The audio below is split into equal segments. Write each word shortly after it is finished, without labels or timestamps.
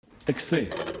Exe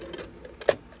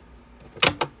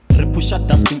Repusha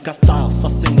dustbin style,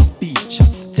 sussing a feature.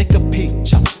 Take a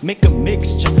picture, make a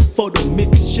mixture. For the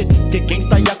mix shit, the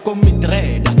gangsta yako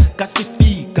midreda.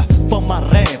 Kasifika, for my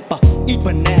rapper, eat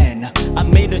banana. I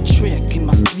made a trick in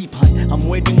my sleep, hun. I'm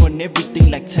waiting on everything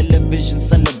like television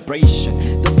celebration.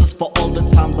 This is for all the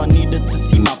times I needed to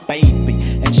see my baby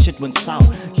and shit went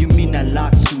south. You mean a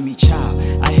lot to me, child.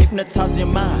 I hypnotize your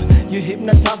mind, you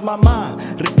hypnotize my mind.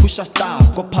 Repusha style,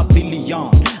 go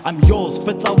pavilion. I'm yours,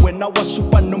 feta when I watch you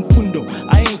fundo.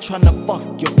 I ain't tryna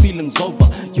fuck your feelings over.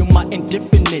 You're my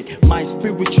indefinite, my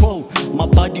spiritual, my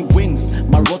body wings,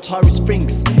 my rotary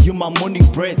sphinx. You my morning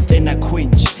breath and I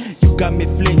quench. You got me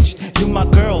flinched. You my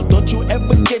girl, don't you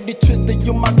ever get it twisted.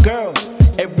 You my girl.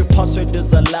 Every password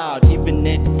is allowed, even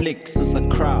Netflix is a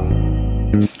crowd.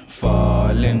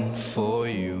 Falling for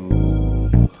you,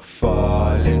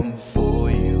 falling for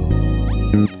you,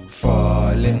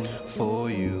 falling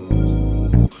for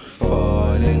you,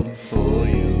 falling for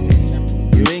you.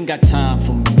 You ain't got time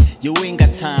for me, you ain't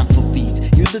got time for feet.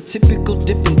 You the typical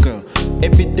different girl,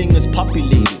 everything is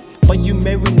populated. But you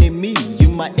marrying me, you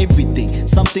my everything.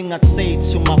 Something I'd say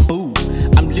to my boo.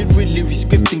 I'm literally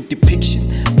rescripting depiction.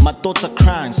 My thoughts are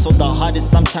crying, so the heart is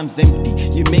sometimes empty.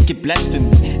 You make it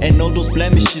blasphemy, and all those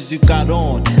blemishes you got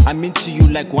on. I'm into you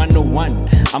like 101.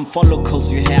 I'm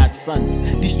follicles, you had sons.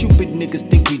 These stupid niggas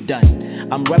think we done.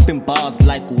 I'm rapping bars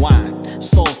like wine.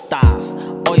 Soul stars,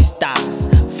 oysters,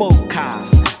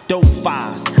 focus, dope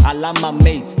fast. I love my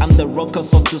mates, I'm the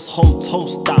rockers of this whole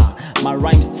toaster. My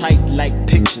rhymes tight like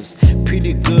pictures,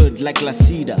 pretty good like La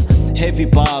Cida. Heavy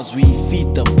bars, we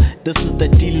feed them. This is the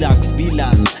deluxe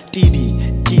villas. Didi,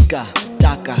 Dika,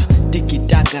 Daka, Diki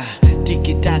Daka,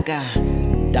 Diki Daka,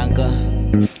 Daka.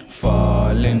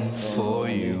 Falling for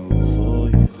you,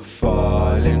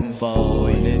 falling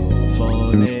for you,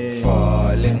 falling,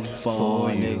 falling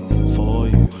for you, for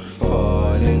you,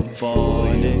 falling,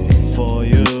 falling for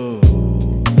you,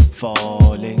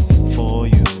 falling for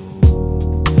you,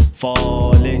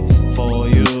 falling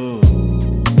for you,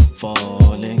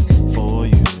 falling for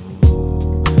you,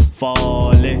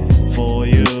 falling for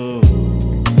you,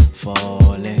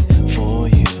 falling for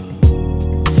you,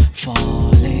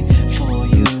 falling for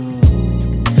you,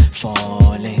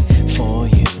 falling for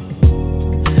you,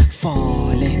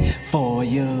 falling for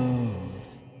you.